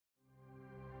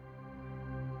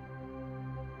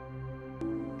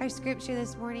Our scripture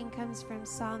this morning comes from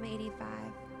Psalm 85.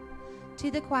 To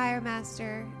the choir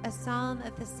master, a psalm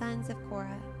of the sons of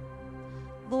Korah.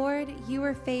 Lord, you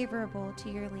were favorable to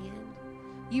your land.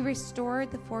 You restored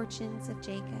the fortunes of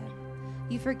Jacob.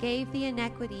 You forgave the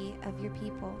iniquity of your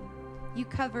people. You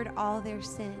covered all their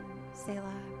sin,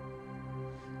 Selah.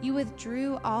 You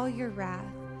withdrew all your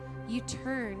wrath. You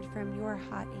turned from your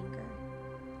hot anger.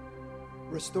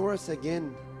 Restore us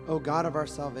again, O God of our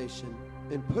salvation,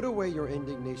 and put away your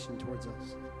indignation towards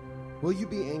us. Will you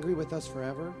be angry with us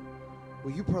forever?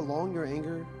 Will you prolong your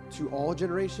anger to all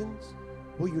generations?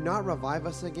 Will you not revive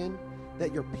us again,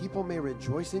 that your people may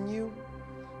rejoice in you?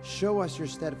 Show us your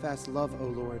steadfast love, O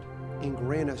Lord, and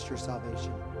grant us your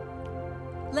salvation.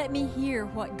 Let me hear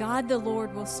what God the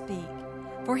Lord will speak,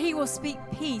 for he will speak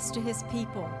peace to his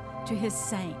people, to his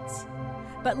saints.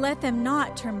 But let them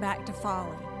not turn back to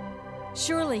folly.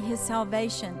 Surely his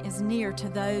salvation is near to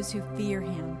those who fear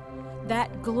him,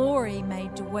 that glory may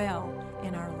dwell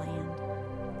in our land.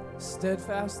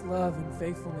 Steadfast love and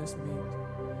faithfulness meet.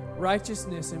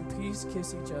 Righteousness and peace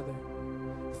kiss each other.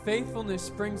 Faithfulness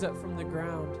springs up from the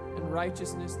ground, and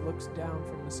righteousness looks down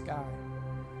from the sky.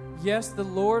 Yes, the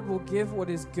Lord will give what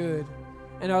is good,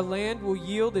 and our land will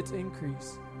yield its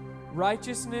increase.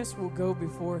 Righteousness will go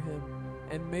before him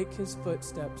and make his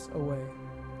footsteps a way.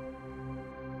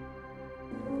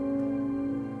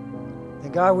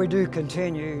 And God, we do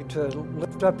continue to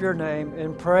lift up your name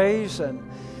in praise. And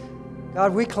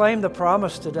God, we claim the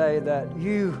promise today that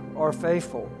you are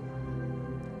faithful,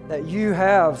 that you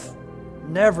have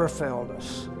never failed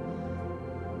us.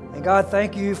 And God,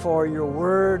 thank you for your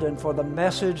word and for the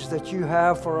message that you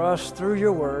have for us through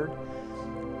your word.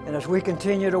 And as we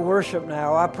continue to worship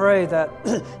now, I pray that,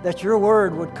 that your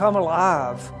word would come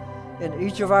alive in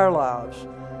each of our lives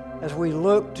as we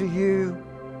look to you,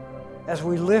 as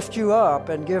we lift you up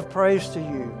and give praise to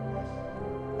you,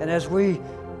 and as we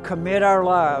commit our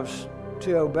lives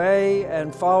to obey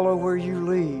and follow where you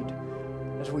lead,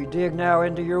 as we dig now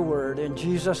into your word. In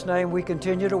Jesus' name we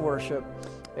continue to worship.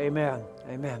 Amen.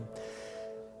 Amen.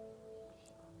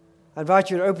 I invite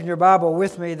you to open your Bible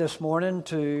with me this morning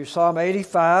to Psalm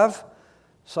 85.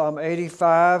 Psalm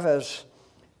 85, as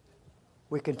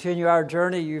we continue our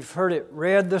journey. You've heard it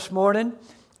read this morning,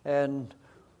 and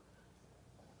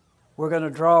we're going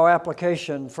to draw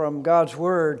application from God's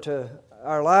Word to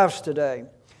our lives today.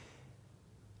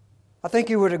 I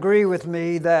think you would agree with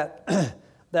me that,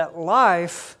 that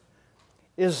life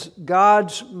is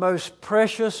God's most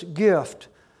precious gift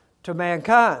to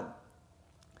mankind.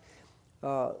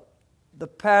 The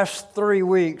past 3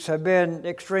 weeks have been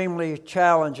extremely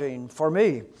challenging for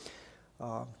me.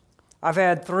 I've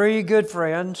had 3 good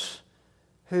friends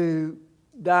who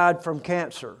died from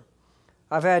cancer.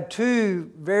 I've had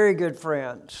 2 very good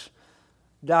friends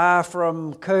die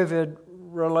from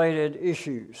COVID-related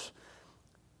issues.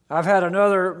 I've had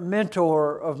another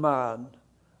mentor of mine,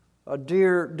 a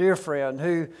dear friend,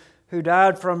 who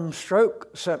died from stroke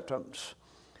symptoms.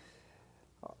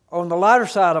 On the lighter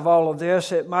side of all of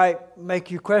this, it might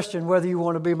make you question whether you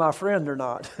want to be my friend or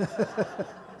not.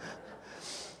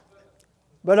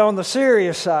 But on the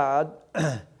serious side,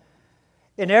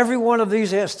 in every one of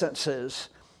these instances,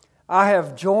 I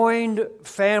have joined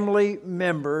family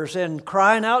members in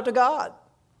crying out to God.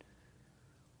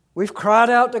 We've cried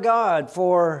out to God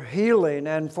for healing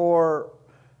and for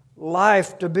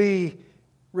life to be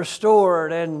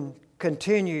restored and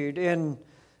continued in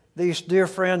these dear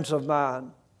friends of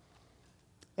mine.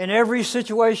 In every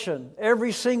situation,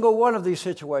 every single one of these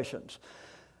situations,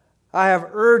 I have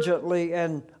urgently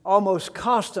and almost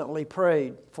constantly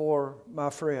prayed for my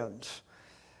friends.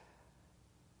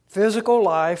 Physical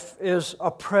life is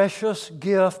a precious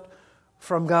gift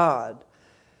from God.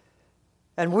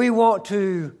 And we want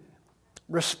to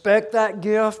respect that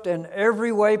gift in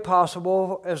every way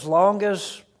possible as long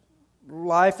as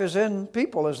life is in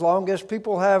people, as long as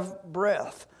people have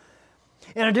breath.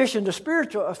 In addition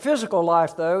to physical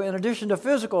life, though, in addition to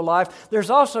physical life, there's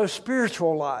also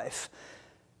spiritual life.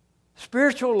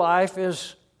 Spiritual life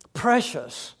is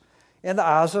precious in the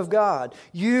eyes of God.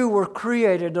 You were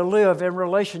created to live in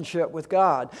relationship with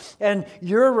God. And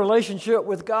your relationship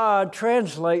with God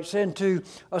translates into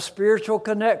a spiritual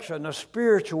connection, a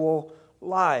spiritual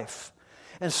life.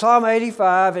 And Psalm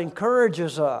 85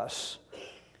 encourages us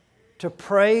to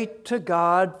pray to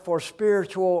God for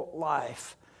spiritual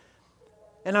life.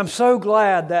 And I'm so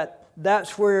glad that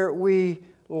that's where we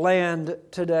land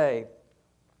today.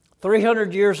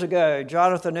 300 years ago,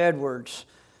 Jonathan Edwards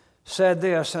said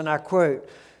this, and I quote,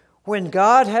 "When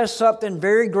God has something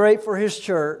very great for His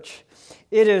church,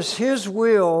 it is His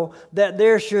will that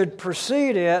there should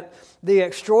precede it the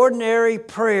extraordinary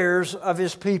prayers of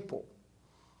His people.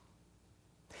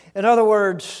 In other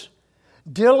words,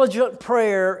 diligent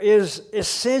prayer is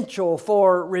essential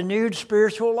for renewed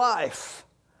spiritual life.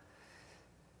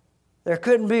 There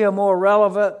couldn't be a more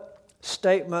relevant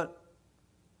statement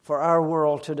for our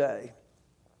world today.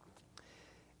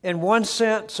 In one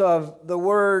sense of the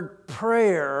word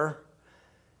prayer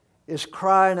is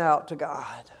crying out to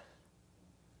God.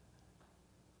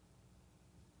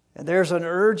 And there's an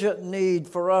urgent need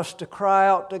for us to cry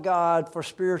out to God for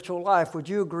spiritual life. Would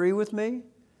you agree with me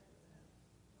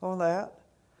on that?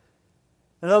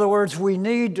 In other words, we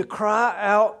need to cry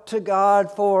out to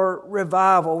God for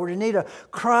revival. We need to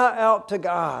cry out to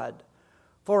God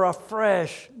for a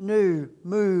fresh, new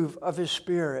move of His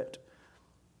Spirit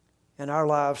in our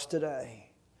lives today.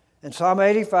 And Psalm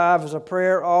 85 is a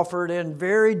prayer offered in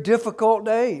very difficult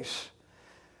days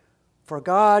for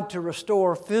God to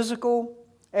restore physical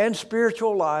and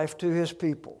spiritual life to His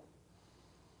people.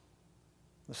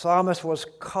 The psalmist was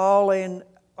calling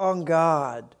on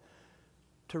God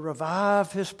to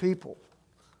revive His people,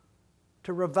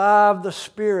 to revive the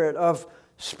spirit of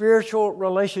spiritual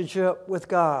relationship with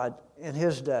God in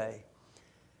His day.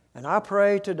 And I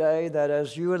pray today that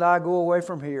as you and I go away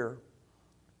from here,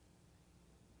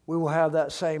 we will have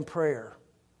that same prayer.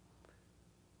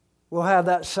 We'll have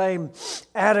that same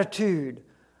attitude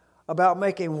about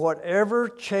making whatever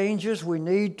changes we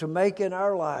need to make in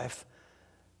our life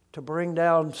to bring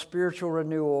down spiritual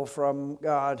renewal from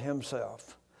God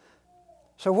Himself.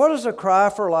 So what does a cry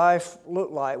for life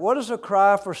look like? What does a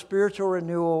cry for spiritual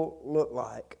renewal look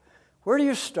like? Where do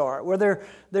you start? Well, there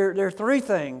are three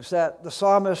things that the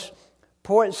psalmist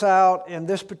points out in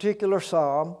this particular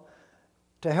psalm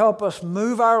to help us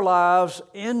move our lives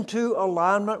into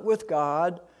alignment with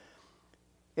God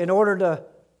in order to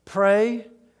pray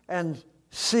and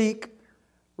seek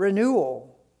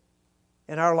renewal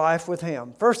in our life with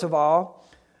Him. First of all,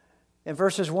 in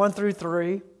verses 1 through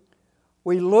 3,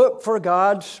 we look for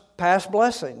God's past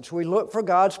blessings. We look for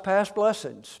God's past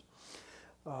blessings.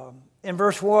 In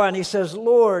verse 1, he says,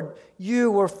 Lord,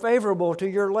 you were favorable to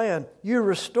your land. You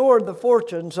restored the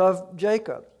fortunes of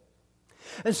Jacob.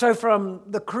 And so from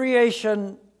the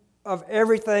creation of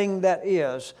everything that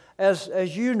is, as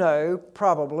you know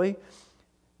probably,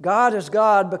 God is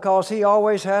God because He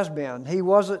always has been. He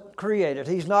wasn't created.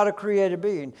 He's not a created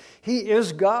being. He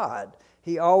is God.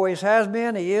 He always has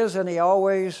been, He is, and He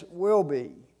always will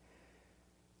be.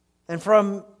 And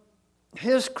from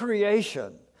His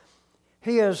creation,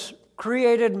 He has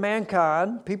created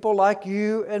mankind, people like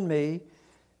you and me,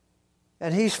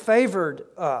 and He's favored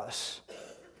us.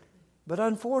 But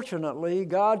unfortunately,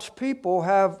 God's people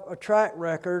have a track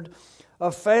record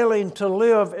of failing to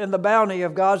live in the bounty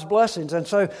of God's blessings. And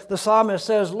so the psalmist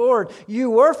says, Lord,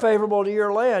 you were favorable to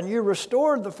your land. You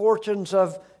restored the fortunes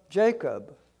of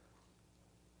Jacob.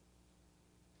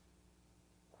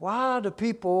 Why do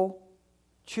people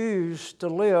choose to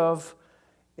live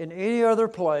in any other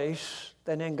place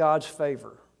than in God's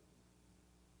favor?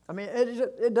 I mean,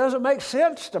 it doesn't make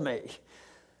sense to me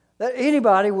that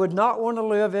anybody would not want to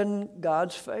live in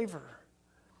God's favor.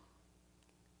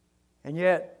 And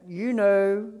yet, you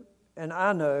know and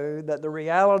I know that the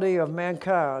reality of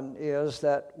mankind is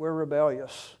that we're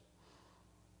rebellious.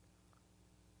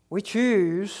 We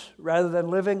choose, rather than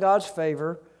live in God's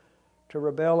favor, to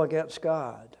rebel against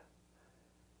God.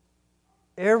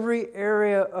 Every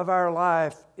area of our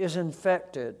life is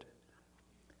infected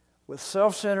with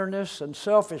self-centeredness and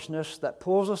selfishness that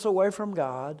pulls us away from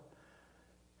God.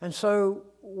 And so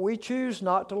we choose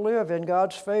not to live in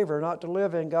God's favor, not to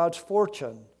live in God's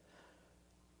fortune.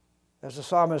 As the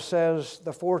psalmist says,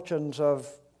 the fortunes of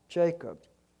Jacob.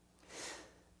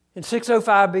 In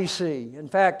 605 BC, in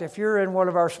fact, if you're in one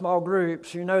of our small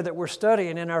groups, you know that we're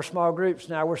studying in our small groups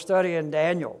now. We're studying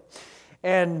Daniel.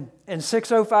 And in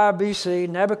 605 BC,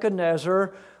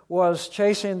 Nebuchadnezzar was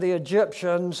chasing the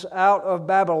Egyptians out of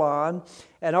Babylon.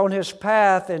 And on his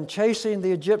path in chasing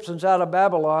the Egyptians out of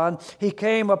Babylon, he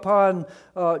came upon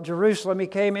Jerusalem. He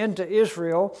came into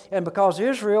Israel. And because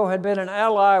Israel had been an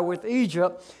ally with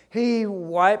Egypt, he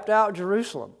wiped out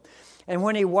Jerusalem. And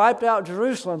when he wiped out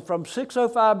Jerusalem from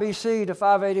 605 BC to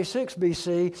 586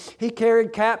 BC, he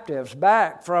carried captives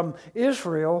back from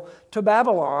Israel to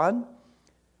Babylon.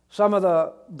 Some of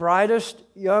the brightest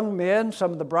young men,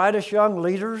 some of the brightest young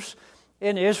leaders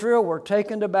in Israel were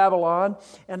taken to Babylon,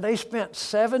 and they spent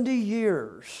 70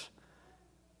 years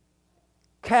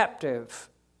captive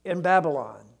in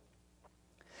Babylon.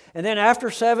 And then after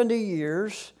 70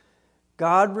 years,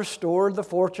 God restored the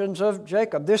fortunes of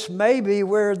Jacob. This may be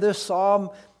where this psalm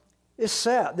is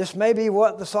set. This may be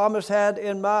what the psalmist had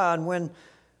in mind when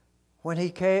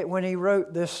he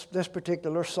wrote this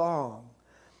particular song.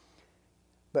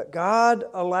 But God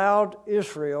allowed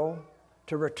Israel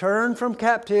to return from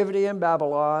captivity in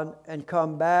Babylon and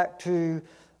come back to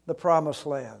the Promised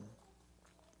Land.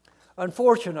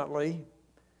 Unfortunately,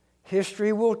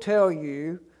 history will tell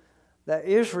you that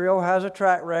Israel has a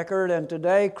track record, and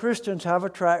today Christians have a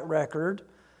track record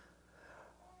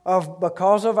of,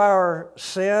 because of our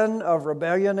sin of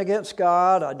rebellion against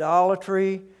God,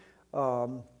 idolatry,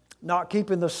 not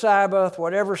keeping the Sabbath,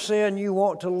 whatever sin you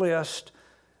want to list,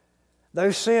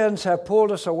 those sins have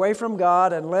pulled us away from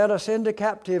God and led us into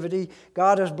captivity.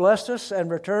 God has blessed us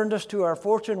and returned us to our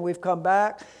fortune. We've come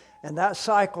back, and that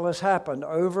cycle has happened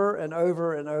over and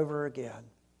over and over again.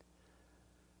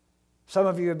 Some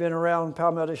of you have been around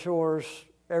Palmetto Shores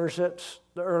ever since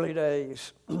the early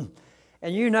days.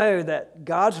 And you know that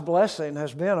God's blessing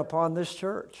has been upon this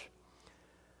church.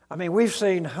 I mean, we've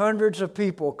seen hundreds of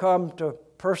people come to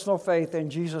personal faith in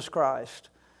Jesus Christ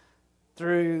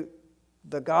through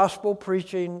the gospel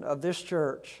preaching of this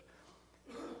church,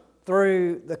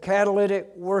 through the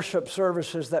catalytic worship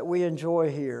services that we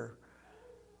enjoy here,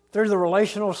 through the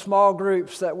relational small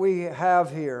groups that we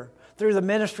have here, through the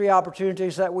ministry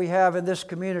opportunities that we have in this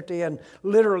community and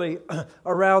literally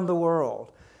around the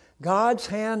world. God's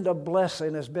hand of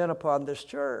blessing has been upon this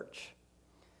church.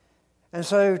 And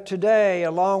so today,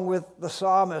 along with the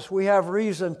psalmist, we have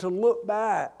reason to look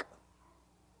back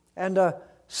and to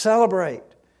celebrate,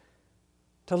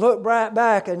 to look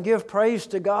back and give praise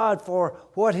to God for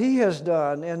what He has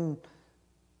done in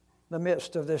the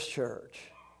midst of this church.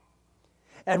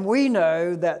 And we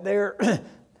know that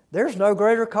there's no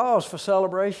greater cause for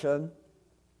celebration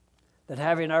than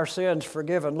having our sins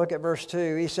forgiven. Look at verse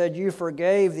 2. He said, "You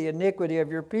forgave the iniquity of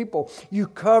your people. You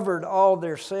covered all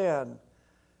their sin."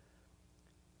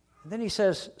 And then he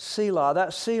says, Selah.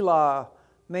 That Selah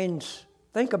means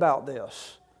think about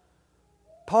this.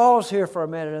 Pause here for a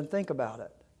minute and think about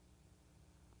it.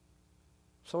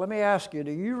 So let me ask you,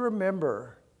 do you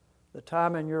remember the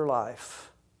time in your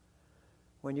life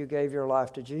when you gave your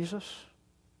life to Jesus?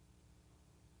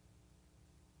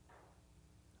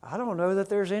 I don't know that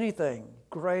there's anything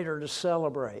greater to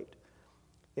celebrate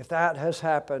if that has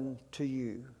happened to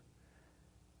you.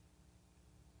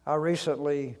 I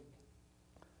recently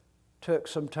took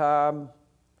some time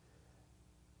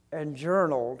and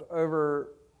journaled over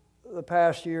the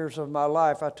past years of my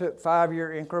life. I took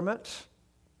 5-year increments,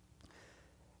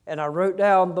 and I wrote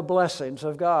down the blessings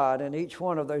of God in each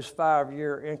one of those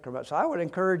 5-year increments. I would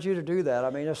encourage you to do that. I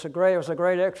mean, it was a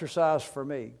great exercise for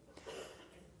me.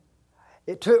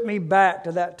 It took me back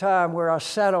to that time where I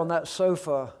sat on that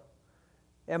sofa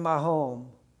in my home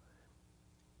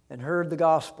and heard the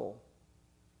gospel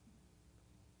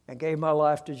and gave my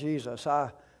life to Jesus.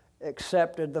 I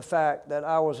accepted the fact that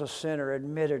I was a sinner,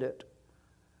 admitted it.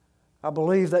 I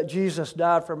believed that Jesus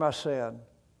died for my sin.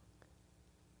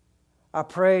 I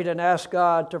prayed and asked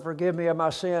God to forgive me of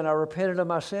my sin. I repented of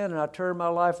my sin and I turned my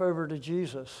life over to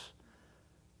Jesus.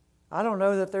 I don't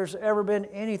know that there's ever been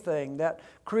anything that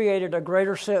created a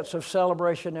greater sense of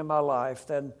celebration in my life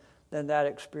than that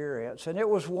experience. And it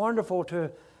was wonderful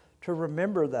to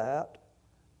remember that,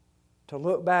 to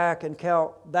look back and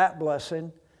count that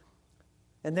blessing.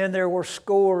 And then there were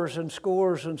scores and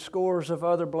scores and scores of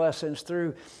other blessings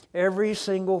through every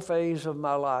single phase of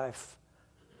my life.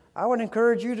 I would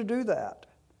encourage you to do that.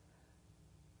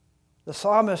 The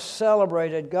psalmist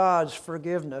celebrated God's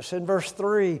forgiveness. In verse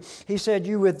 3, he said,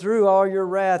 "You withdrew all your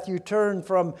wrath. You turned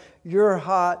from your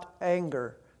hot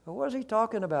anger." Well, what is he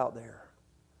talking about there?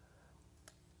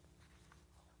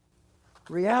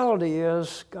 Reality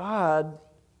is God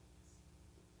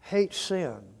hates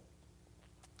sin.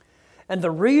 And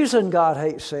the reason God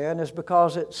hates sin is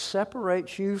because it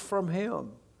separates you from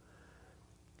Him.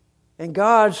 And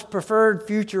God's preferred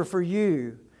future for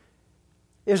you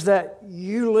is that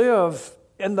you live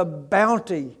in the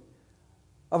bounty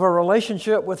of a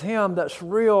relationship with Him that's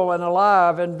real and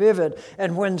alive and vivid.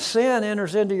 And when sin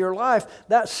enters into your life,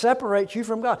 that separates you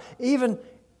from God. Even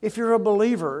if you're a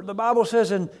believer, the Bible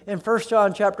says in 1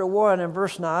 John chapter 1 and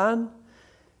verse 9,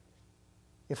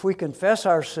 if we confess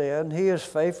our sin, He is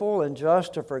faithful and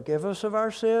just to forgive us of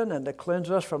our sin and to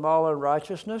cleanse us from all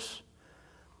unrighteousness.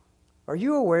 Are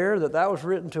you aware that that was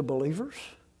written to believers?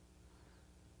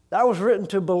 That was written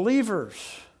to believers.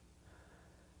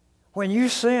 When you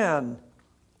sin,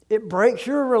 it breaks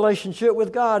your relationship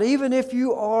with God, even if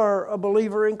you are a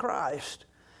believer in Christ.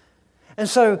 And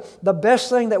so the best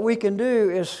thing that we can do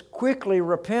is quickly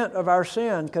repent of our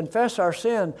sin, confess our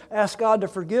sin, ask God to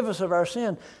forgive us of our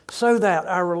sin, so that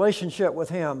our relationship with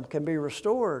Him can be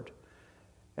restored.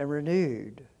 and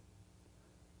renewed.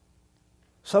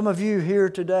 Some of you here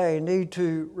today need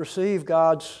to receive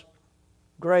God's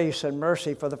grace and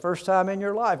mercy for the first time in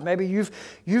your life. Maybe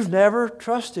you've never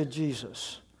trusted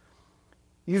Jesus.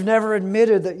 You've never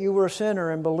admitted that you were a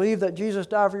sinner and believed that Jesus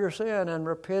died for your sin and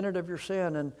repented of your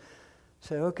sin and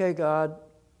said, okay, God,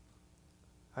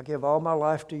 I give all my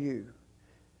life to you.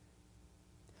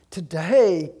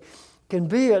 Today can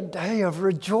be a day of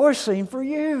rejoicing for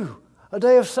you, a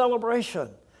day of celebration.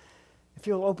 If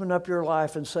you'll open up your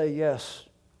life and say yes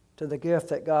to the gift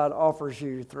that God offers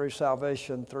you through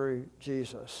salvation through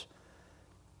Jesus.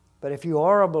 But if you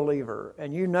are a believer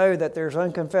and you know that there's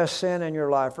unconfessed sin in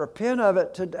your life, repent of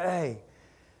it today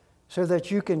so that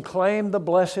you can claim the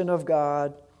blessing of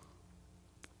God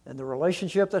and the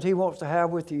relationship that He wants to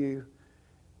have with you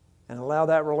and allow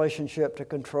that relationship to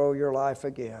control your life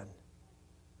again.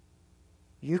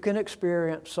 You can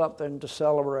experience something to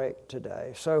celebrate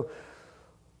today. So,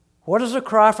 what does a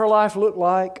cry for life look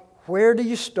like? Where do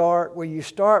you start? Well, you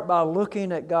start by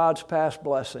looking at God's past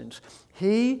blessings.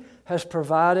 He has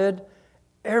provided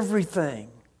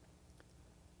everything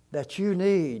that you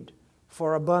need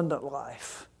for abundant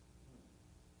life.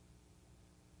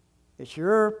 It's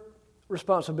your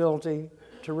responsibility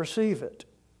to receive it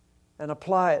and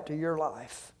apply it to your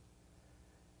life.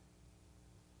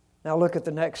 Now look at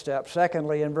the next step.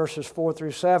 Secondly, in verses 4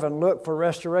 through 7, look for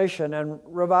restoration and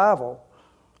revival.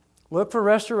 Look for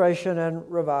restoration and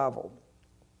revival.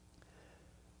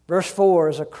 Verse 4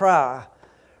 is a cry.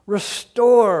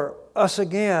 Restore us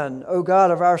again, O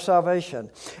God of our salvation,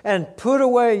 and put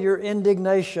away your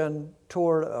indignation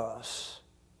toward us.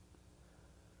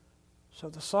 So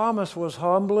the psalmist was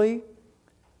humbly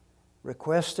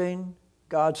requesting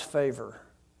God's favor.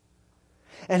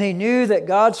 And he knew that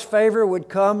God's favor would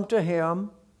come to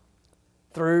him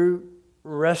through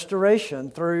restoration,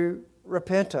 through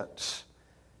repentance.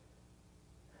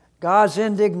 God's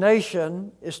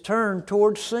indignation is turned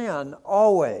towards sin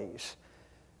always,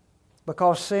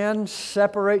 because sin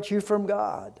separates you from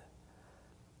God.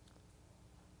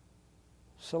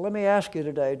 So let me ask you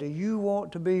today, do you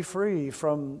want to be free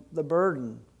from the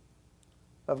burden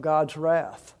of God's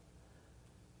wrath?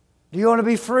 Do you want to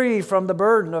be free from the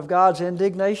burden of God's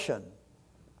indignation?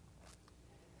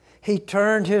 He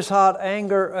turned His hot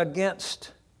anger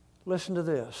against, listen to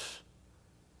this,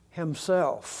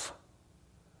 Himself,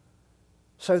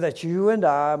 so that you and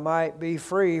I might be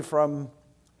free from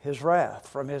His wrath,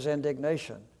 from His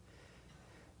indignation.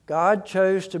 God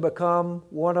chose to become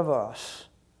one of us.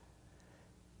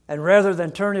 And rather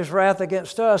than turn His wrath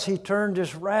against us, He turned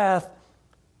His wrath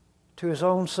to His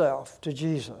own self, to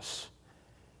Jesus.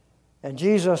 And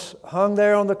Jesus hung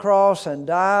there on the cross and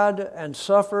died and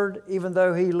suffered, even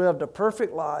though He lived a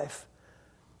perfect life,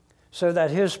 so that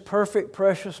His perfect,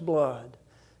 precious blood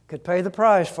could pay the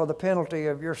price for the penalty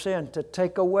of your sin, to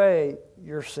take away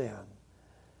your sin.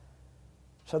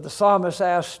 So the psalmist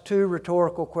asks two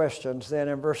rhetorical questions then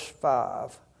in verse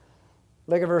 5.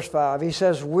 Look at verse 5. He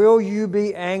says, will you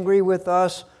be angry with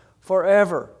us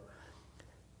forever?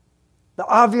 The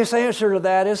obvious answer to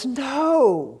that is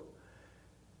no.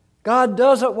 God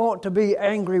doesn't want to be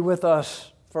angry with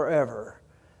us forever.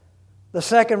 The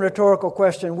second rhetorical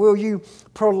question, will you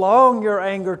prolong your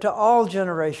anger to all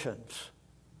generations?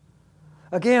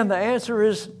 Again, the answer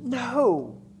is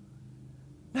no.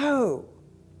 No.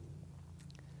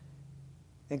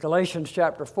 In Galatians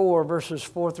chapter 4, verses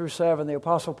 4 through 7, the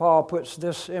Apostle Paul puts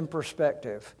this in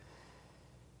perspective.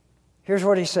 Here's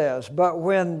what he says, but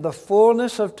when the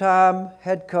fullness of time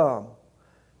had come,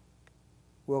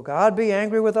 will God be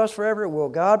angry with us forever? Will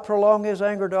God prolong His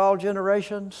anger to all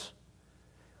generations?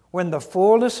 When the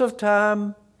fullness of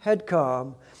time had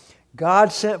come,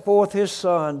 God sent forth His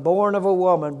Son, born of a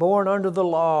woman, born under the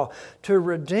law, to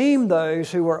redeem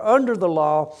those who were under the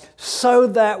law, so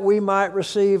that we might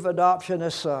receive adoption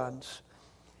as sons.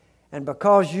 And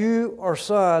because you are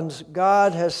sons,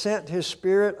 God has sent His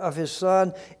Spirit of His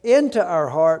Son into our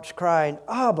hearts, crying,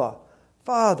 Abba,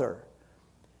 Father.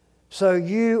 So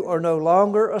you are no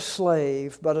longer a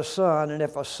slave, but a son, and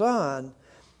if a son,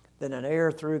 then an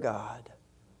heir through God.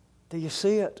 Do you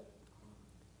see it?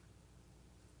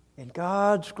 In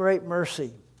God's great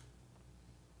mercy,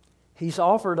 He's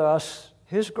offered us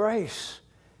His grace.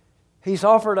 He's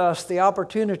offered us the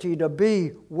opportunity to be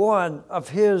one of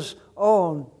His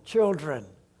own children.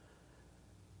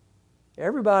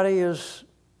 Everybody is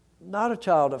not a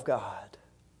child of God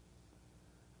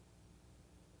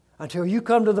until you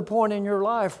come to the point in your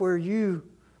life where you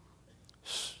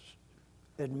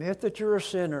admit that you're a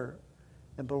sinner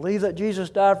and believe that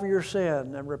Jesus died for your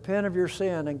sin and repent of your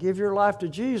sin and give your life to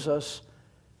Jesus.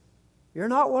 You're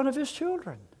not one of His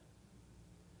children.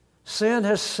 Sin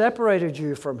has separated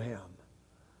you from Him.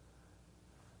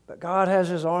 But God has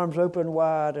His arms open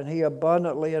wide, and He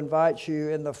abundantly invites you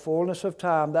in the fullness of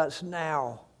time. That's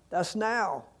now. That's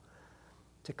now.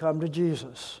 To come to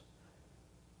Jesus.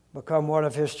 Become one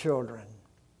of His children.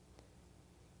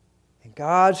 And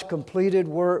God's completed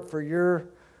work for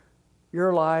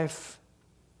your life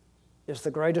is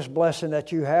the greatest blessing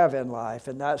that you have in life,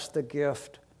 and that's the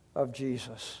gift of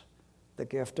Jesus. The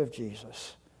gift of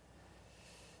Jesus.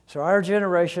 So our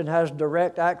generation has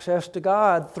direct access to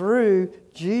God through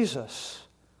Jesus.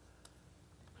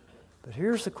 But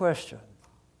here's the question.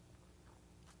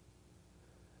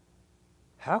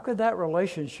 How could that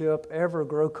relationship ever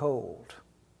grow cold?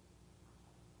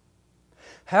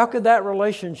 How could that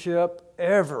relationship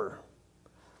ever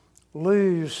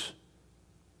lose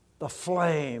the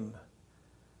flame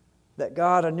that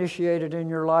God initiated in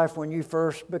your life when you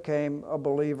first became a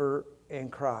believer in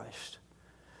Christ?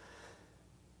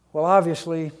 Well,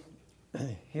 obviously,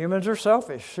 humans are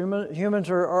selfish. Humans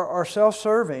are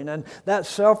self-serving, and that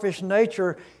selfish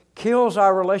nature kills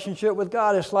our relationship with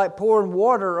God. It's like pouring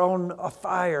water on a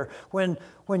fire. When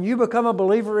you become a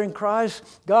believer in Christ,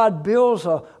 God builds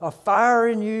a fire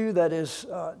in you that is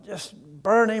just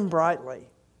burning brightly.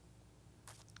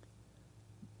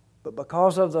 But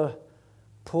because of the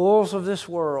pulls of this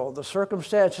world, the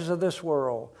circumstances of this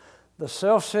world, the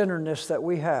self-centeredness that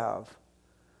we have,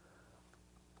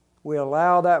 we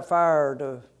allow that fire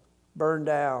to burn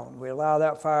down. We allow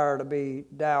that fire to be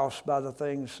doused by the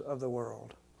things of the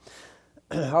world.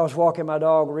 I was walking my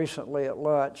dog recently at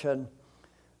lunch, and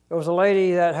there was a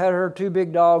lady that had her two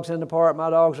big dogs in the park.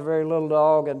 My dog's a very little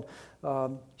dog,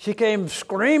 and she came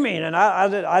screaming, and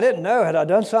I didn't know, had I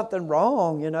done something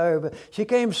wrong, but she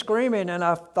came screaming, and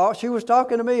I thought she was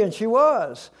talking to me, and she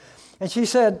was. And she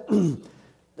said,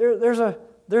 there's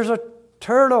a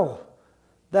turtle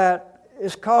that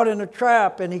is caught in a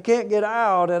trap, and he can't get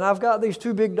out, and I've got these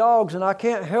two big dogs, and I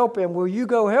can't help him. Will you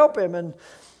go help him? And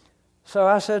so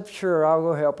I said, sure, I'll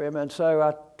go help him. And so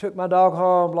I took my dog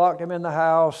home, locked him in the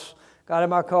house, got in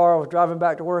my car. I was driving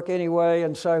back to work anyway,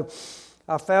 and so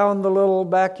I found the little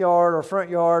backyard or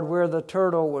front yard where the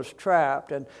turtle was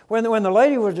trapped. And when the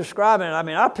lady was describing it,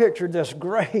 I pictured this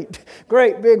great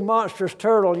big monstrous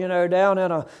turtle, down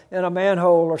in a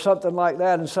manhole or something like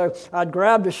that. And so I'd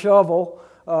grabbed a shovel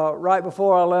right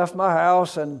before I left my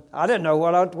house, and I didn't know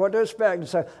what to expect. And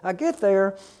so I get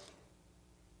there,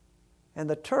 and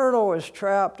the turtle is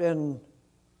trapped in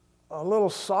a little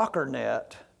soccer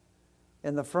net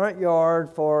in the front yard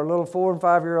for little 4 and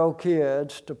 5 year old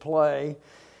kids to play.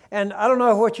 And I don't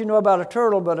know what you know about a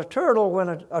turtle, but a turtle,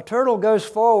 when a turtle goes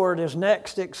forward, his neck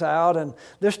sticks out, and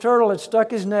this turtle had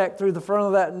stuck his neck through the front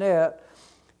of that net.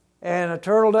 And a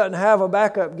turtle doesn't have a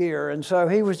backup gear. And so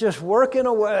he was just working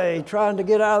away, trying to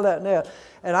get out of that net.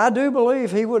 And I do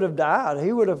believe he would have died.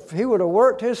 He would have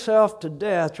worked himself to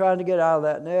death trying to get out of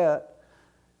that net.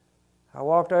 I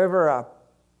walked over, I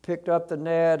picked up the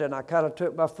net, and I kind of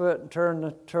took my foot and turned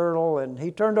the turtle, and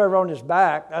he turned over on his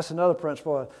back. That's another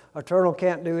principle. A turtle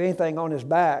can't do anything on his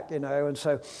back, And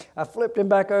so I flipped him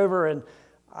back over, and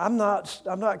I'm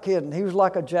not kidding. He was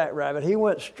like a jackrabbit. He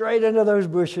went straight into those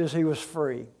bushes. He was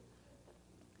free.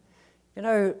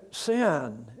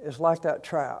 Sin is like that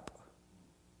trap.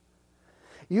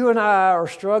 You and I are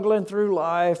struggling through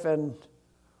life, and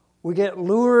we get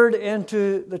lured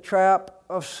into the trap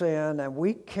of sin, and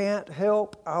we can't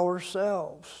help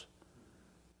ourselves.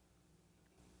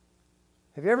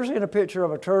 Have you ever seen a picture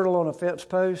of a turtle on a fence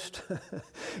post?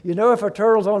 If a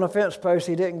turtle's on a fence post,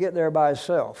 he didn't get there by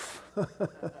himself.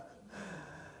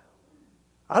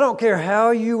 I don't care how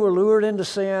you were lured into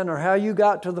sin or how you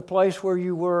got to the place where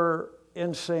you were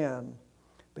in sin,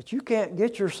 but you can't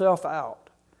get yourself out.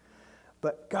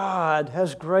 But God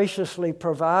has graciously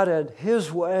provided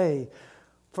His way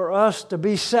for us to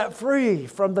be set free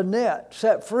from the net,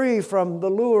 set free from the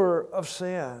lure of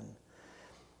sin.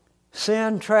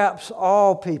 Sin traps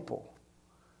all people.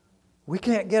 We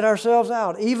can't get ourselves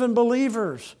out, even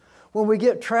believers, when we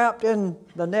get trapped in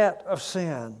the net of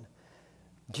sin.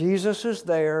 Jesus is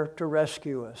there to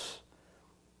rescue us.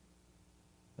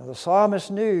 Now, the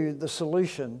psalmist knew the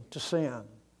solution to sin.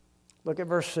 Look at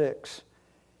verse 6.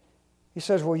 He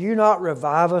says, will you not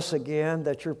revive us again,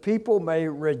 that your people may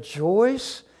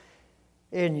rejoice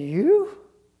in you?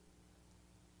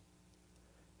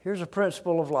 Here's a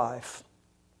principle of life.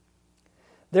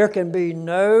 There can be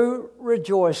no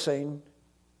rejoicing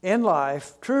in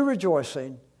life, true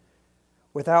rejoicing,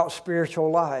 without spiritual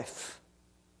life.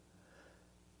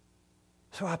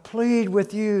 So I plead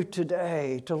with you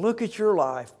today to look at your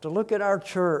life, to look at our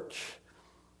church,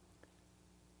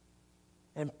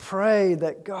 and pray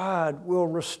that God will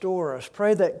restore us.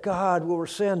 Pray that God will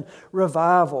send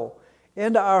revival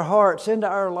into our hearts, into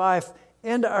our life,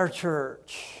 into our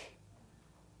church.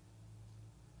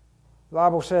 The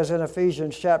Bible says in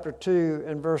Ephesians chapter 2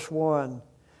 and verse 1,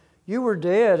 "You were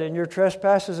dead in your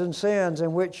trespasses and sins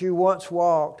in which you once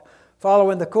walked,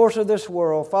 following the course of this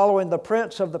world, following the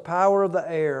prince of the power of the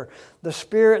air, the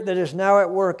spirit that is now at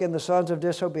work in the sons of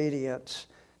disobedience."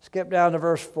 Skip down to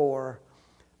verse 4.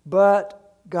 "But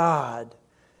God,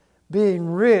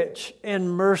 being rich in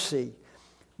mercy,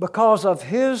 because of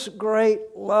His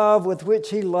great love with which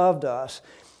He loved us,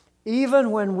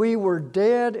 even when we were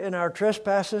dead in our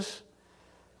trespasses,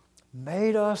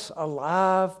 made us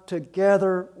alive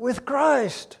together with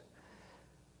Christ.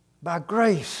 By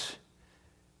grace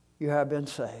you have been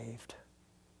saved."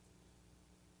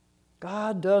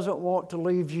 God doesn't want to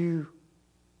leave you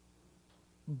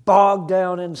bogged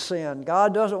down in sin.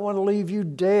 God doesn't want to leave you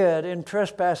dead in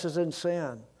trespasses and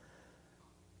sin.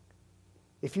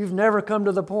 If you've never come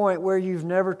to the point where you've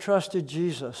never trusted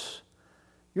Jesus,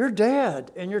 you're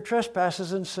dead in your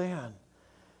trespasses and sin.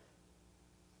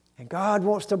 And God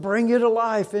wants to bring you to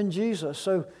life in Jesus.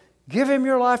 So give Him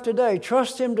your life today.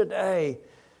 Trust Him today.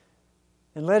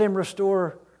 And let Him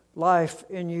restore life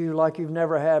in you like you've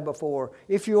never had before.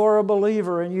 If you are a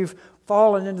believer and you've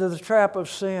fallen into the trap of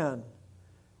sin,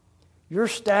 you're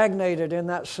stagnated in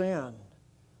that sin,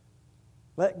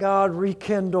 let God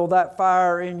rekindle that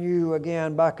fire in you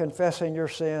again by confessing your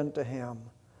sin to Him.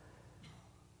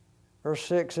 Verse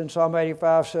 6 in Psalm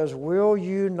 85 says, "Will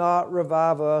you not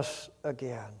revive us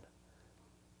again?"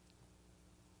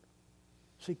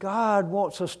 See, God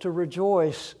wants us to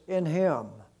rejoice in Him.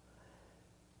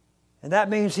 And that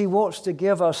means He wants to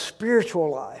give us spiritual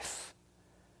life.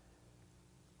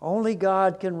 Only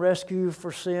God can rescue you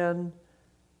from sin,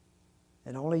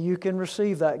 and only you can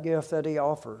receive that gift that He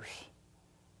offers.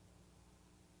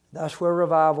 That's where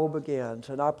revival begins.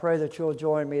 And I pray that you'll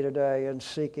join me today in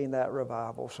seeking that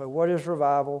revival. So what is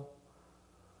revival?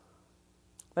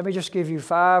 Let me just give you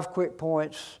 5 quick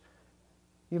points.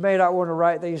 You may not want to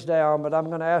write these down, but I'm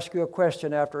going to ask you a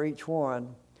question after each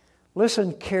one.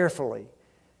 Listen carefully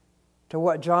to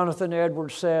what Jonathan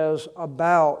Edwards says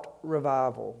about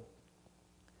revival.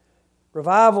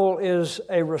 Revival is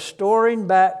a restoring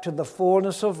back to the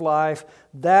fullness of life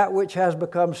that which has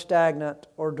become stagnant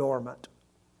or dormant.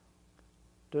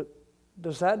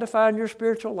 Does that define your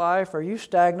spiritual life? Are you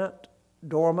stagnant,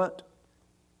 dormant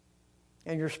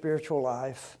in your spiritual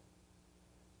life?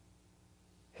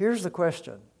 Here's the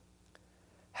question.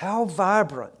 How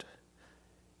vibrant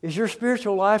is your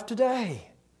spiritual life today?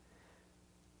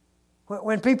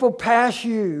 When people pass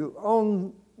you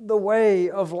on the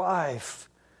way of life,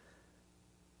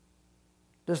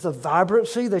 does the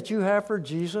vibrancy that you have for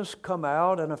Jesus come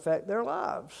out and affect their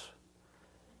lives?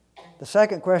 The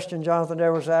second question Jonathan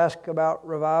Edwards asked about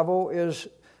revival is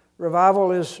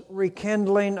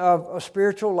rekindling of a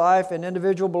spiritual life in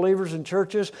individual believers and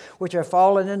churches which have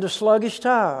fallen into sluggish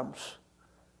times.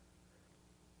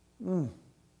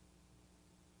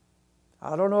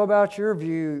 I don't know about your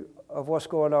view of what's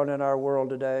going on in our world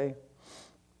today,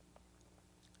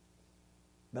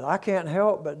 but I can't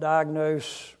help but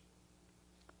diagnose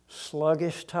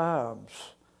sluggish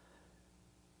times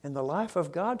in the life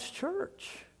of God's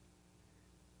church,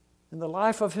 in the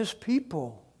life of His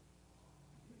people.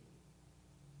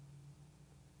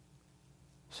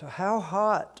 So how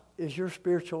hot is your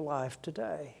spiritual life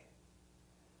today?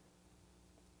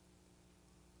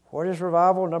 What is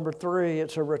revival? Number 3,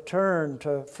 it's a return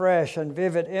to fresh and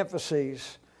vivid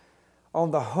emphases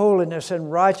on the holiness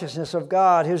and righteousness of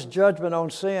God, His judgment on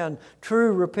sin,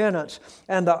 true repentance,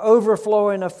 and the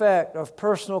overflowing effect of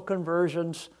personal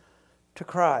conversions to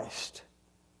Christ.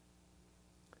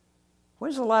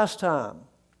 When's the last time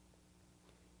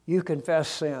you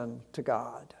confessed sin to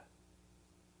God?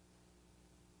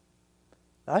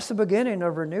 That's the beginning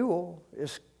of renewal,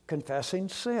 is confessing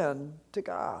sin to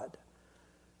God.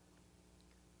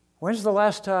 When's the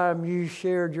last time you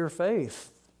shared your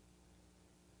faith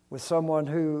with someone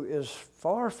who is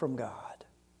far from God?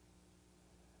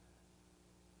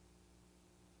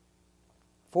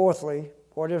 Fourthly,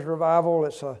 what is revival?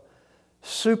 It's a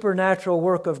supernatural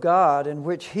work of God in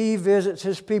which He visits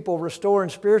His people, restoring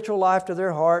spiritual life to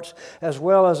their hearts, as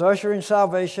well as ushering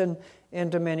salvation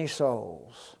into many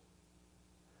souls.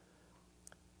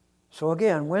 So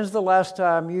again, when's the last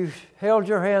time you held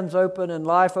your hands open and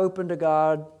life open to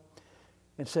God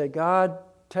and said, "God,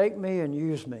 take me and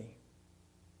use me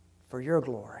for your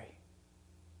glory.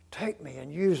 Take me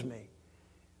and use me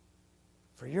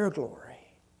for your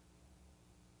glory."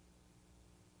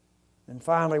 And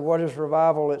finally, what is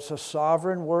revival? It's a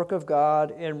sovereign work of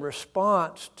God in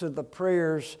response to the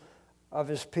prayers of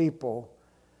His people,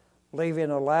 leaving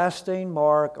a lasting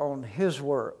mark on His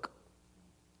work.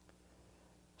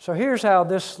 So here's how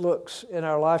this looks in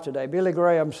our life today. Billy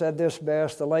Graham said this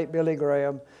best, the late Billy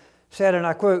Graham said, and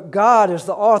I quote, "God is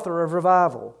the author of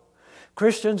revival.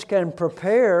 Christians can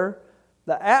prepare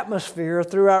the atmosphere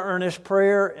through our earnest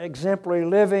prayer, exemplary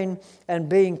living, and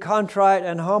being contrite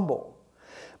and humble.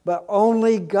 But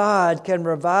only God can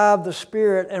revive the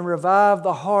spirit and revive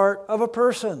the heart of a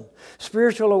person.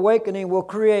 Spiritual awakening will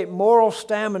create moral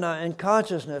stamina and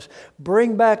consciousness,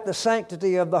 bring back the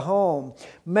sanctity of the home,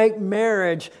 make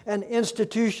marriage an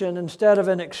institution instead of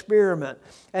an experiment,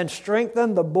 and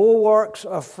strengthen the bulwarks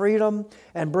of freedom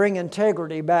and bring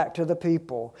integrity back to the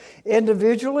people.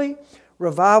 Individually,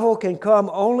 revival can come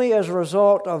only as a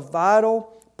result of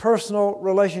vital, personal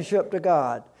relationship to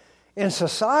God. In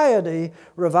society,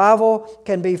 revival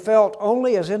can be felt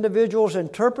only as individuals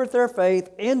interpret their faith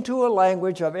into a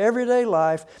language of everyday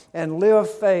life and live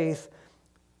faith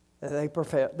that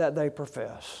they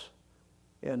profess.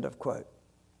 End of quote.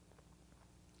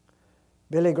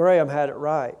 Billy Graham had it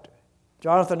right.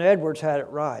 Jonathan Edwards had it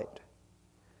right.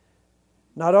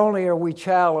 Not only are we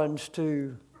challenged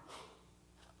to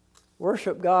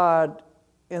worship God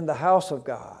in the house of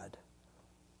God,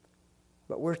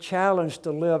 but we're challenged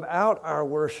to live out our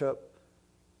worship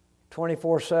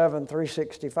 24/7,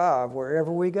 365,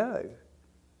 wherever we go.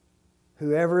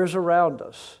 Whoever is around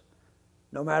us,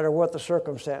 no matter what the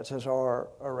circumstances are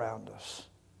around us.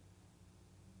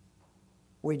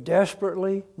 We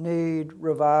desperately need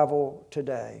revival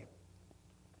today.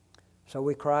 So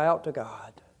we cry out to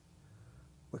God.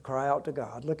 We cry out to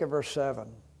God. Look at verse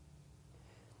 7.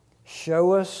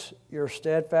 "Show us your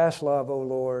steadfast love, O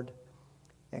Lord,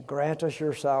 and grant us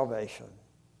your salvation."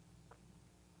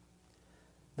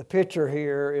 The picture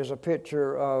here is a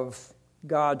picture of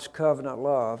God's covenant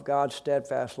love, God's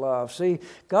steadfast love. See,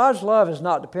 God's love is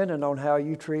not dependent on how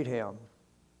you treat Him.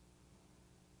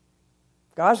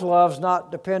 God's love is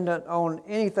not dependent on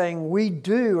anything we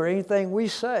do or anything we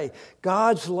say.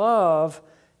 God's love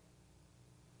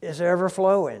is ever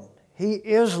flowing. He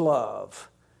is love.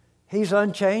 He's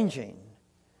unchanging.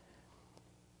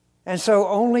 And so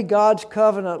only God's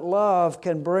covenant love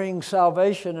can bring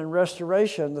salvation and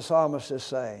restoration, the psalmist is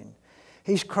saying.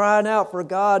 He's crying out for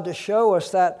God to show us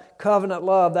that covenant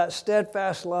love, that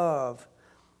steadfast love,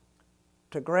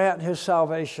 to grant His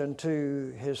salvation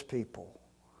to His people.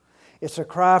 It's a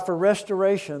cry for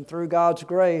restoration through God's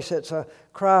grace. It's a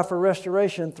cry for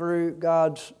restoration through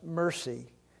God's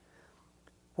mercy.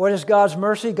 What is God's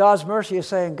mercy? God's mercy is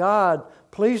saying, God,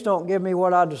 please don't give me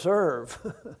what I deserve.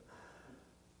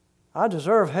 I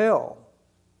deserve hell.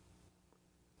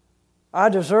 I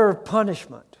deserve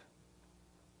punishment.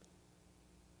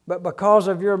 But because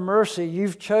of your mercy,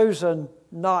 you've chosen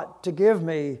not to give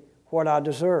me what I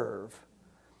deserve.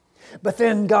 But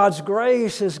then God's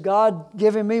grace is God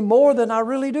giving me more than I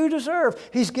really do deserve.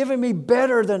 He's giving me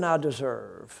better than I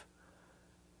deserve.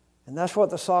 And that's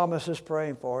what the psalmist is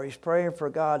praying for. He's praying for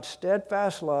God's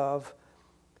steadfast love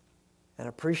and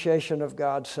appreciation of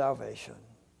God's salvation.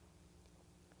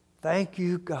 Thank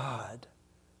you, God,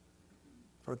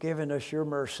 for giving us your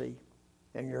mercy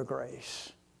and your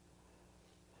grace.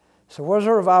 So what does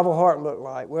a revival heart look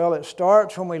like? Well, it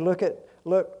starts when we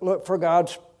look for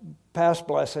God's past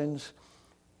blessings.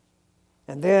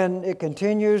 And then it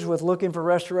continues with looking for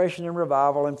restoration and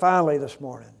revival. And finally this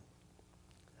morning,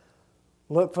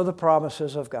 look for the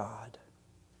promises of God.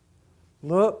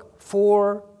 Look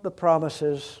for the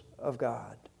promises of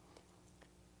God.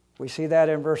 We see that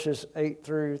in verses 8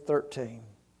 through 13.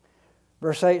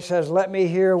 Verse 8 says, "Let me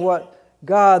hear what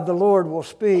God the Lord will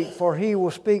speak, for He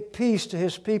will speak peace to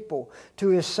His people, to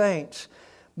His saints,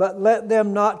 but let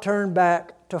them not turn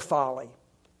back to folly."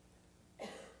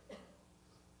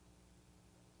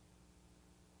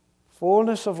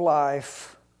 Fullness of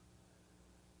life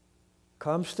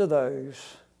comes to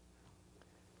those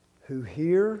who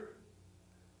hear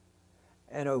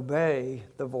and obey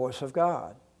the voice of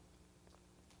God.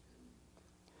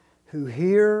 Who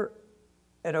hear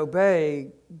and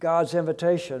obey God's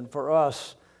invitation for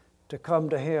us to come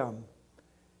to Him,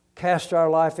 cast our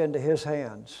life into His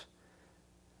hands.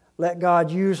 Let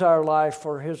God use our life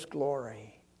for His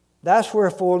glory. That's where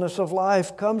fullness of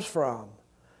life comes from.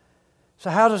 So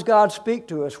how does God speak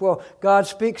to us? Well, God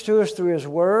speaks to us through His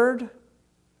Word.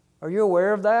 Are you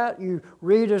aware of that? You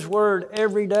read His Word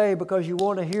every day because you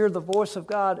want to hear the voice of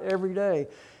God every day.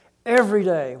 Every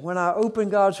day, when I open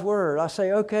God's Word, I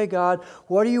say, okay, God,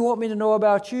 what do you want me to know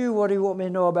about you? What do you want me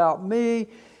to know about me?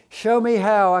 Show me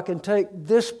how I can take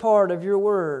this part of your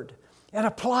Word and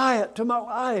apply it to my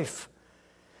life.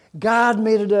 Guide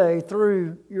me today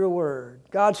through your word.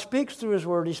 God speaks through his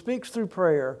word. He speaks through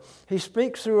prayer. He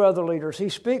speaks through other leaders. He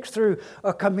speaks through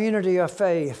a community of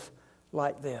faith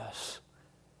like this.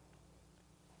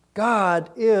 God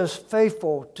is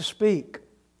faithful to speak.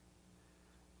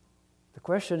 The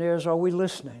question is, are we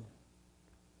listening?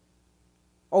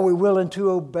 Are we willing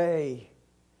to obey?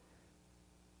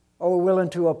 Are we willing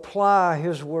to apply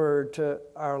his word to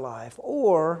our life?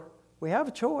 Or we have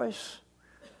a choice.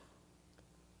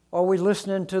 Are we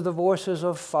listening to the voices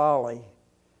of folly?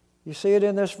 You see it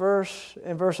in this verse,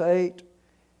 in verse 8.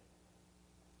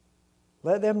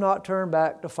 Let them not turn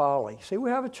back to folly. See, we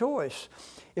have a choice.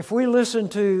 If we listen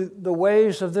to the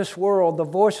ways of this world, the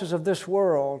voices of this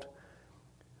world,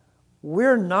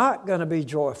 we're not going to be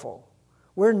joyful.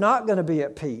 We're not going to be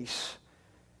at peace.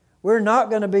 We're not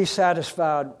going to be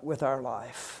satisfied with our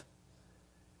life.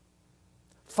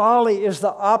 Folly is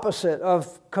the opposite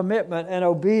of commitment and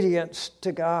obedience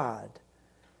to God.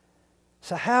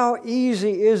 So how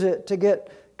easy is it to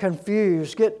get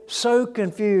confused, get so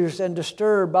confused and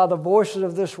disturbed by the voices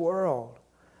of this world,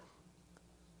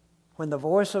 when the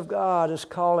voice of God is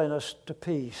calling us to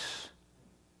peace.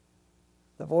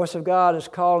 The voice of God is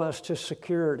calling us to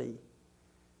security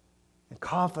and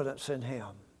confidence in him.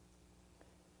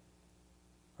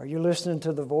 Are you listening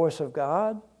to the voice of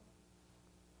God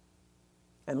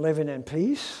and living in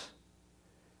peace?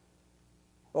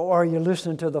 Or are you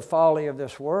listening to the folly of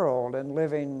this world and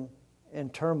living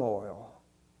in turmoil?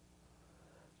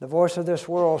 The voice of this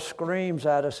world screams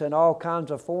at us in all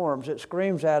kinds of forms. It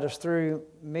screams at us through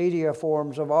media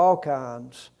forms of all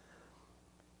kinds.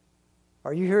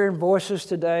 Are you hearing voices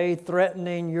today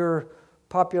threatening your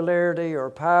popularity or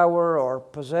power or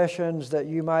possessions that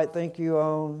you might think you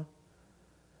own,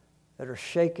 that are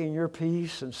shaking your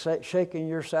peace and shaking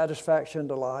your satisfaction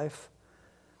to life?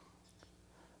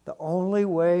 The only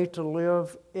way to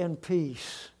live in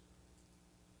peace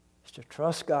is to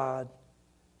trust God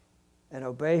and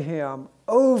obey him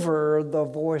over the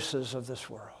voices of this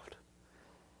world.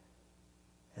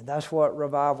 And that's what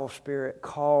Revival Spirit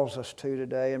calls us to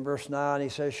today. In verse 9, he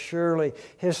says, surely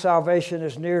his salvation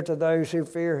is near to those who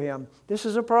fear him. This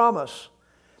is a promise.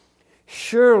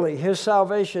 Surely his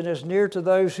salvation is near to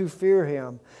those who fear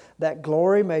him, that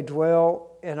glory may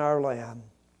dwell in our land.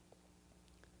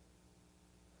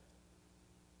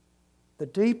 The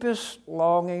deepest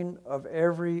longing of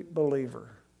every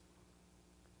believer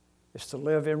is to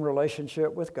live in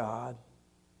relationship with God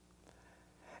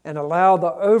and allow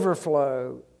the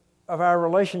overflow of our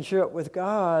relationship with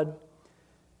God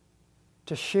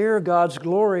to share God's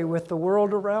glory with the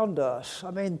world around us.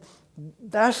 I mean,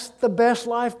 that's the best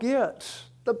life gets,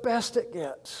 the best it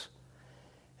gets.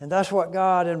 And that's what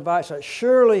God invites us.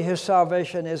 Surely his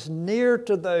salvation is near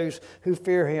to those who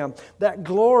fear him, that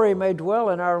glory may dwell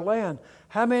in our land.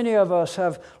 How many of us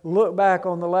have looked back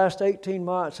on the last 18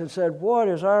 months and said, what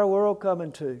is our world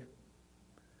coming to?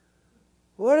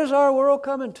 What is our world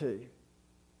coming to?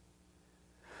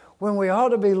 When we ought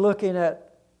to be looking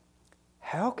at,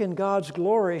 how can God's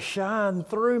glory shine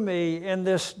through me in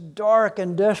this dark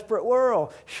and desperate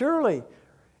world? Surely,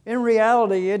 in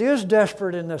reality, it is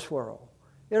desperate in this world.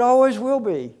 It always will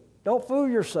be. Don't fool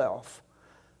yourself.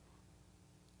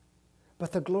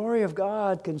 But the glory of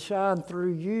God can shine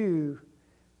through you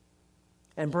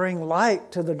and bring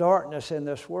light to the darkness in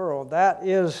this world. That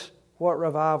is what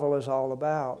revival is all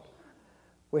about.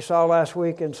 We saw last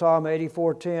week in Psalm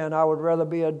 84:10, I would rather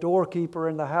be a doorkeeper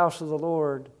in the house of the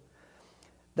Lord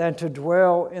than to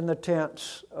dwell in the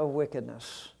tents of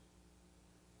wickedness.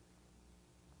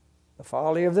 The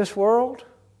folly of this world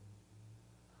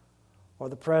or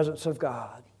the presence of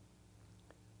God.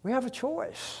 We have a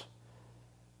choice.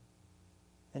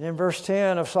 And in verse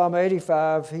 10 of Psalm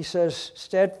 85, he says,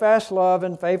 steadfast love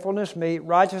and faithfulness meet,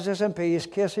 righteousness and peace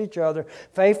kiss each other.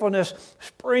 Faithfulness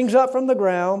springs up from the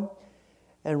ground,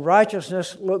 and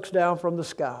righteousness looks down from the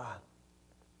sky.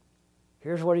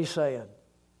 Here's what he's saying.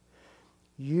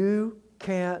 You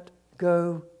can't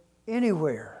go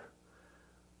anywhere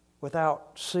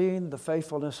without seeing the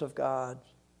faithfulness of God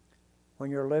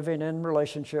when you're living in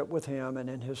relationship with him and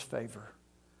in his favor.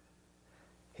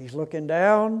 He's looking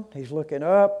down, he's looking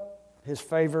up, his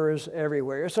favor is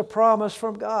everywhere. It's a promise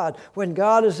from God. When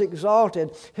God is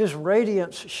exalted, his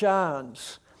radiance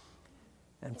shines.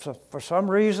 And so for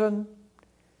some reason,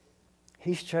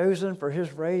 he's chosen for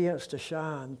his radiance to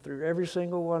shine through every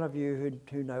single one of you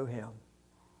who know him.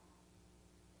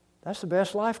 That's the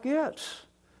best life gets.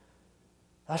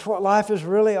 That's what life is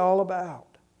really all about.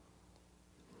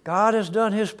 God has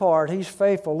done his part. He's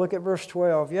faithful. Look at verse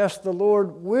 12. Yes, the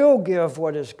Lord will give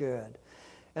what is good,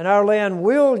 and our land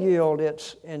will yield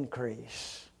its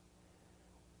increase.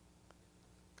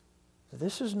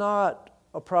 This is not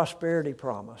a prosperity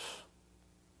promise.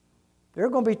 There are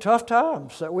going to be tough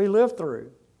times that we live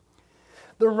through.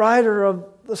 The writer of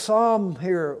the psalm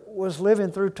here was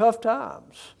living through tough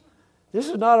times. This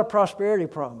is not a prosperity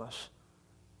promise.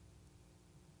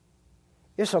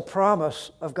 It's a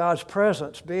promise of God's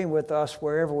presence being with us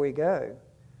wherever we go.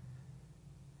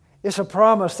 It's a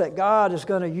promise that God is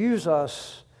going to use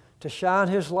us to shine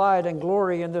His light and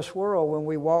glory in this world when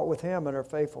we walk with Him and are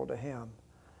faithful to Him.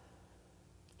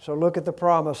 So look at the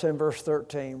promise in verse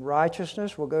 13.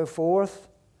 Righteousness will go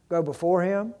before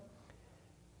Him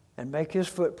and make His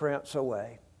footprints a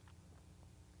way.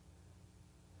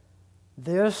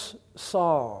 This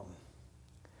psalm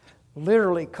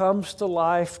literally comes to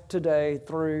life today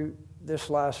through this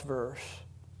last verse.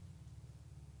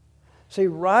 See,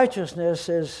 righteousness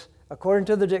is, according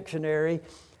to the dictionary,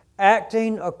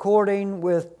 acting in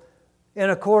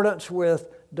accordance with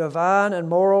divine and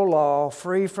moral law,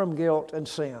 free from guilt and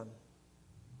sin.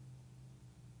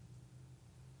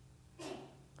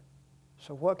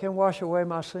 So what can wash away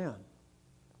my sin?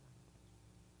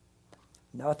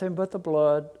 Nothing but the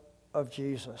blood of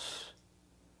Jesus.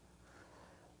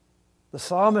 The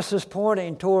psalmist is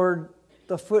pointing toward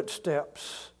the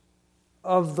footsteps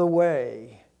of the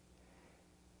way.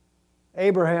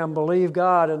 Abraham believed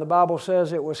God, and the Bible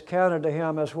says it was counted to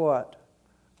him as what?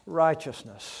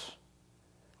 Righteousness.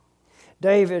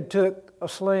 David took a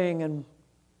sling and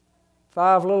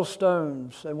 5 little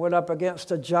stones and went up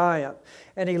against a giant.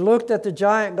 And he looked at the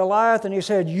giant Goliath and he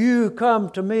said, "You come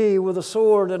to me with a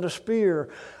sword and a spear.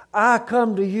 I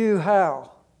come to you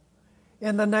how?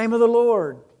 In the name of the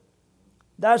Lord."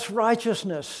 That's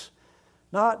righteousness.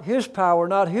 Not his power,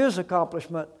 not his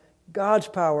accomplishment. God's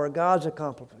power, God's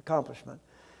accomplishment.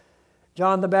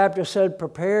 John the Baptist said,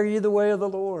 "Prepare ye the way of the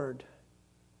Lord."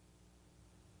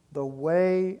 The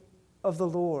way of the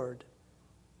Lord.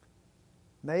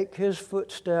 Make His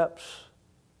footsteps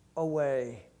a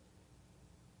way.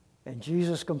 And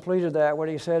Jesus completed that when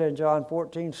He said in John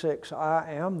 14:6,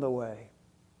 "I am the way,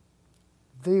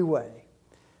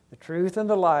 the truth and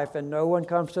the life, and no one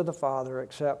comes to the Father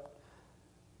except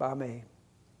by me."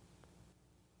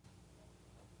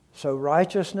 So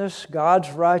righteousness,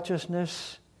 God's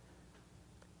righteousness,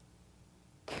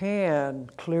 can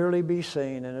clearly be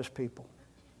seen in His people.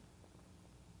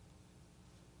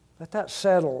 Let that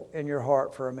settle in your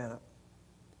heart for a minute.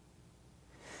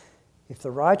 If the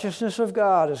righteousness of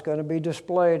God is going to be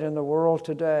displayed in the world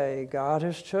today, God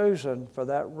has chosen for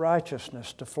that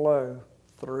righteousness to flow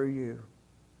through you.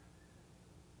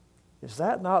 Is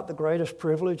that not the greatest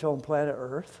privilege on planet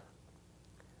Earth?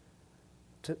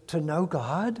 To know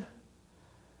God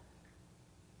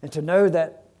and to know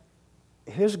that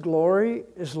His glory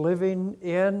is living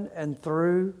in and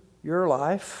through your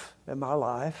life and my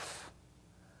life.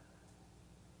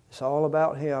 It's all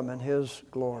about Him and His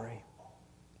glory.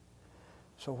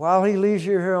 So while He leaves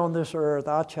you here on this earth,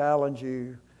 I challenge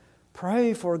you,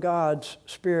 pray for God's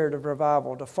Spirit of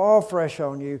revival to fall fresh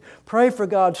on you. Pray for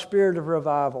God's Spirit of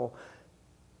revival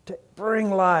to bring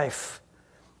life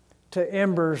to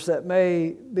embers that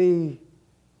may be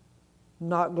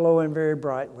not glowing very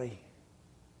brightly.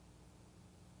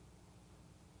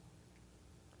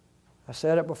 I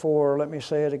said it before, let me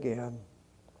say it again.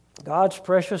 God's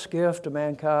precious gift to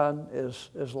mankind is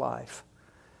life.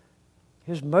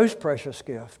 His most precious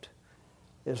gift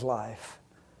is life.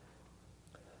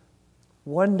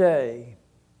 One day,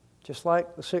 just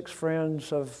like the 6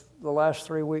 friends of the last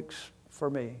 3 weeks for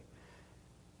me,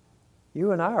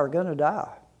 you and I are going to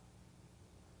die.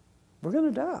 We're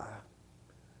going to die.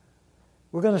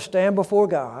 We're going to stand before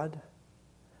God.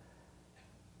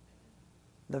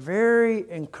 The very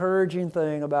encouraging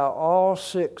thing about all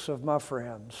 6 of my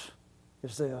friends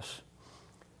is this.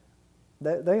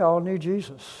 They all knew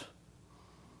Jesus.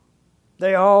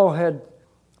 They all had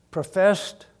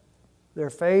professed their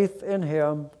faith in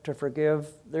Him to forgive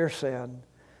their sin.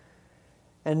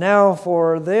 And now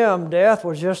for them, death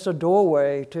was just a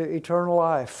doorway to eternal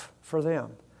life for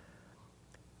them.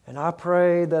 And I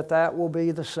pray that that will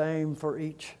be the same for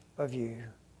each of you.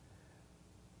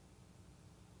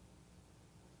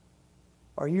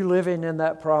 Are you living in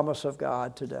that promise of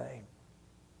God today?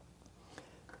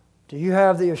 Do you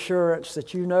have the assurance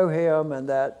that you know Him and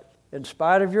that in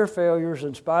spite of your failures,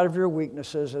 in spite of your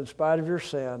weaknesses, in spite of your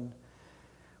sin,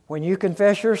 when you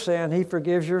confess your sin, He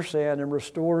forgives your sin and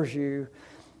restores you,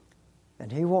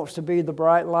 and He wants to be the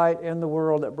bright light in the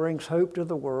world that brings hope to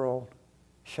the world,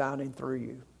 shining through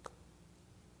you.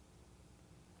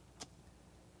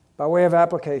 By way of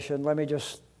application, let me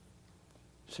just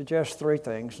suggest 3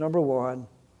 things. Number 1,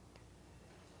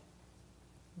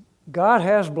 God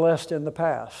has blessed in the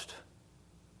past.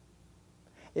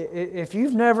 If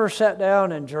you've never sat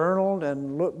down and journaled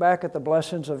and looked back at the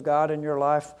blessings of God in your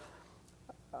life,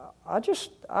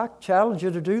 I challenge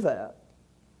you to do that.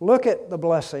 Look at the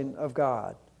blessing of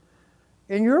God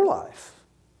in your life.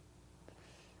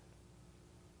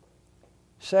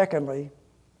 Secondly,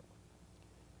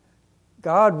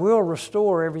 God will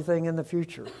restore everything in the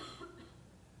future.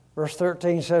 Verse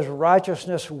 13 says,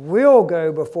 righteousness will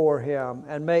go before him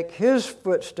and make his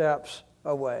footsteps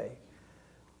a way.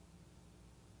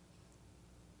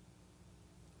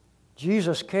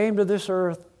 Jesus came to this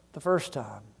earth the first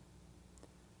time.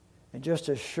 And just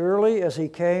as surely as he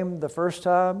came the first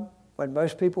time, when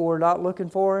most people were not looking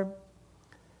for him,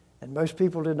 and most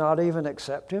people did not even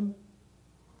accept him,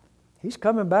 he's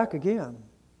coming back again.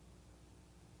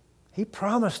 He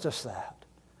promised us that.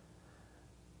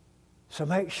 So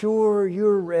make sure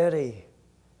you're ready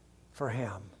for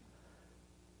him.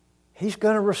 He's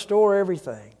going to restore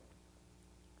everything.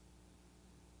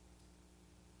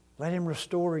 Let him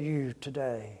restore you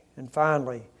today. And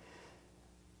finally,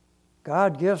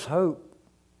 God gives hope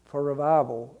for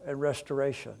revival and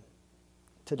restoration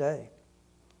today.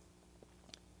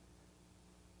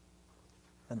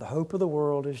 And the hope of the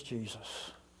world is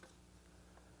Jesus.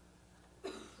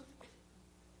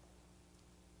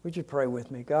 Would you pray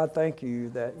with me? God, thank you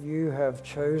that you have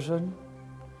chosen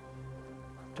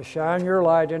to shine your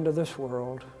light into this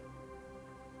world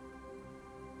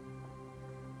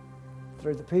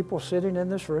through the people sitting in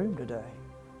this room today.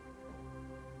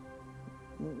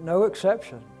 No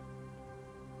exception.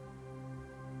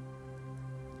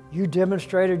 You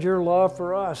demonstrated your love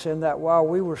for us in that while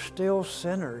we were still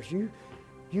sinners, you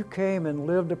came and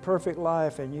lived a perfect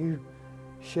life, and you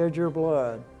shed your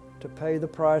blood to pay the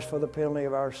price for the penalty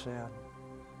of our sin.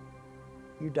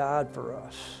 You died for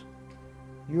us.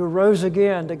 You arose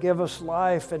again to give us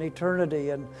life and eternity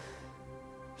and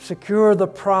secure the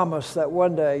promise that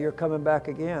one day you're coming back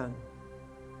again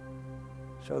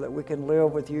so that we can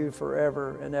live with you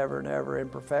forever and ever and ever in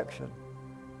perfection.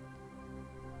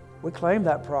 We claim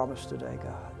that promise today,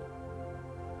 God.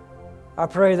 I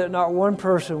pray that not one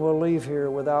person will leave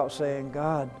here without saying,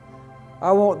 God,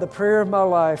 I want the prayer of my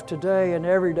life today and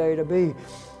every day to be,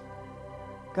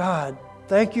 God,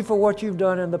 thank you for what you've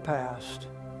done in the past.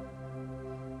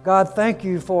 God, thank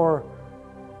you for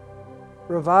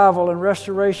revival and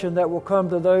restoration that will come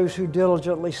to those who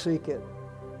diligently seek it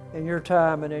in your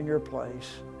time and in your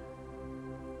place.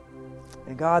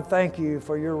 And God, thank you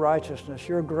for your righteousness,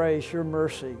 your grace, your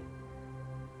mercy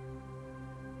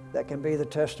that can be the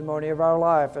testimony of our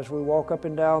life as we walk up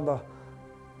and down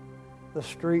the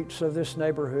streets of this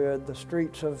neighborhood, the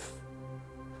streets of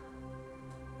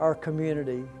our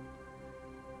community.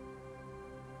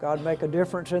 God, make a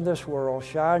difference in this world.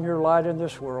 Shine your light in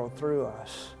this world through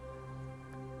us.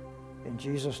 In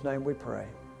Jesus' name we pray.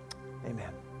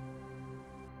 Amen.